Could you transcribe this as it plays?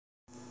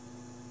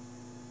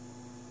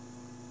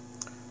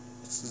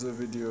This is a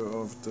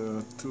video of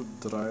the two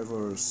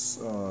drivers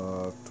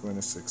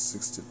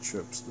 2660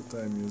 chips that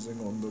I'm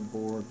using on the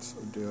board.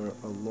 They are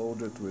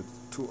loaded with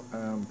 2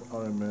 amp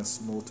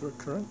RMS motor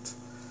current.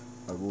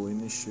 I will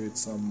initiate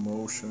some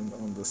motion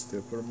on the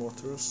stepper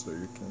motor so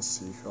you can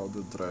see how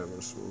the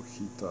drivers will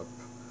heat up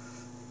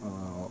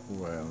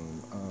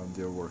when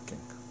they're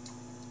working.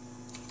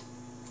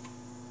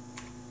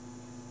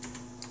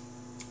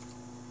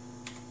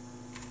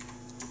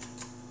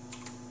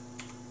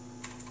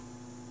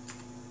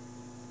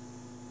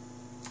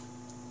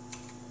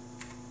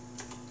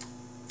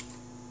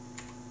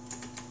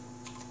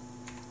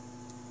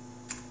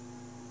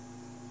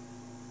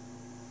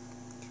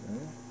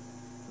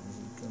 As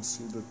you can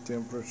see, the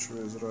temperature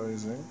is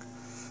rising.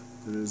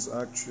 There is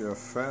actually a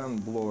fan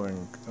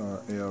blowing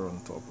air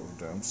on top of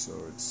them, so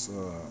it's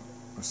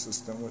a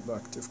system with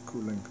active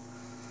cooling.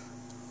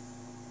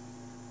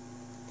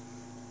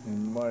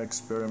 In my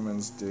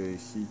experiments, they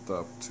heat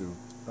up to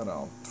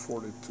around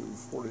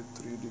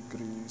 42-43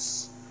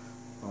 degrees.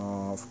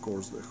 Of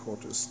course, the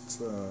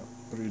hottest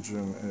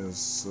region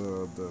is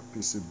the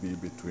PCB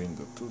between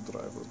the two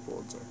driver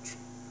boards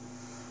actually.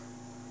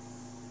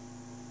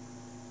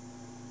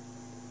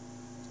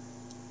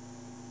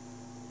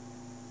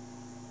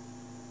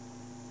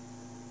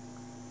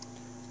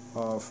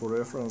 For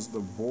reference, the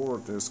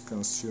board is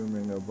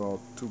consuming about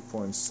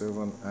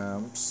 2.7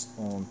 amps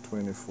on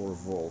 24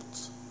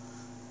 volt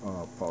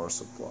power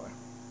supply.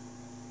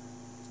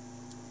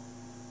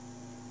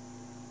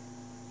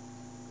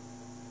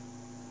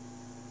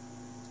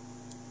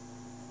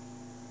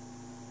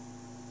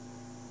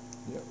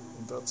 Yeah,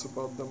 that's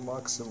about the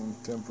maximum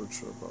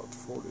temperature, about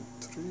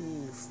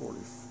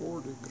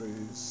 43-44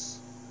 degrees,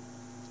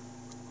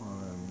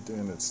 and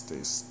then it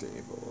stays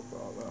stable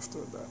about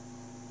after that.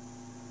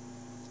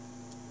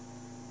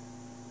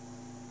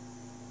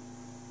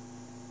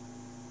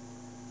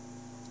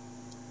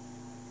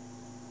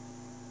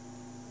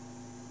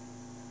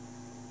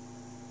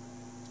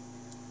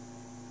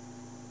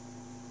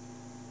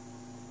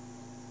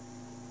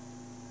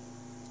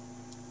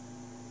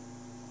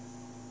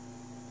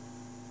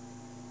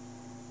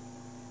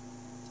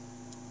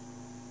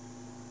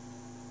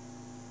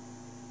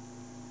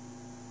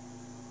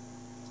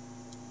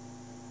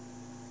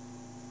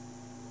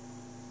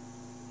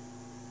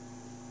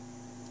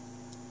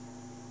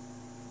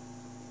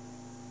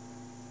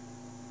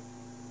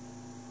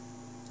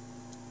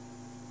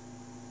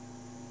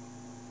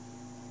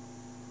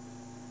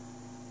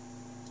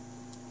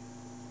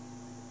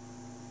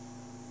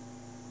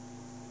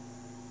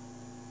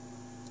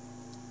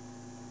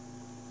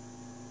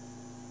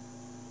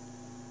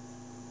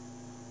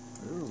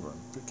 Ooh,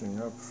 I'm picking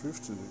up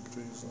 50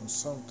 degrees on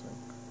something.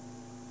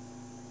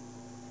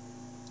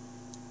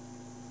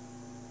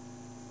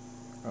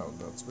 Oh,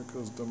 that's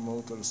because the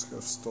motors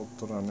have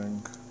stopped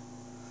running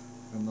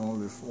and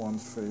only one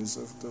phase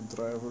of the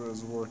driver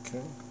is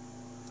working.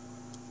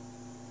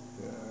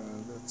 Yeah,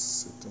 let's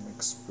sit and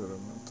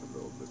experiment a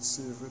little bit,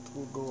 see if it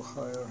will go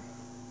higher.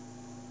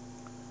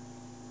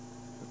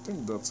 I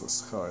think that's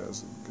as high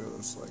as it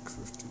goes, like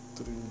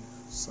 53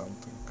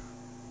 something.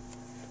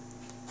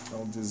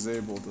 I'll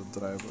disable the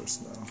drivers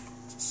now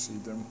to see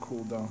them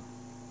cool down.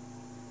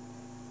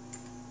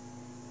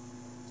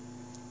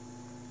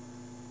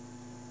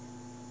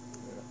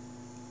 Yeah,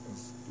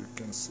 as you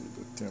can see,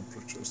 the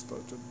temperature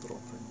started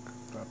dropping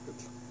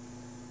rapidly.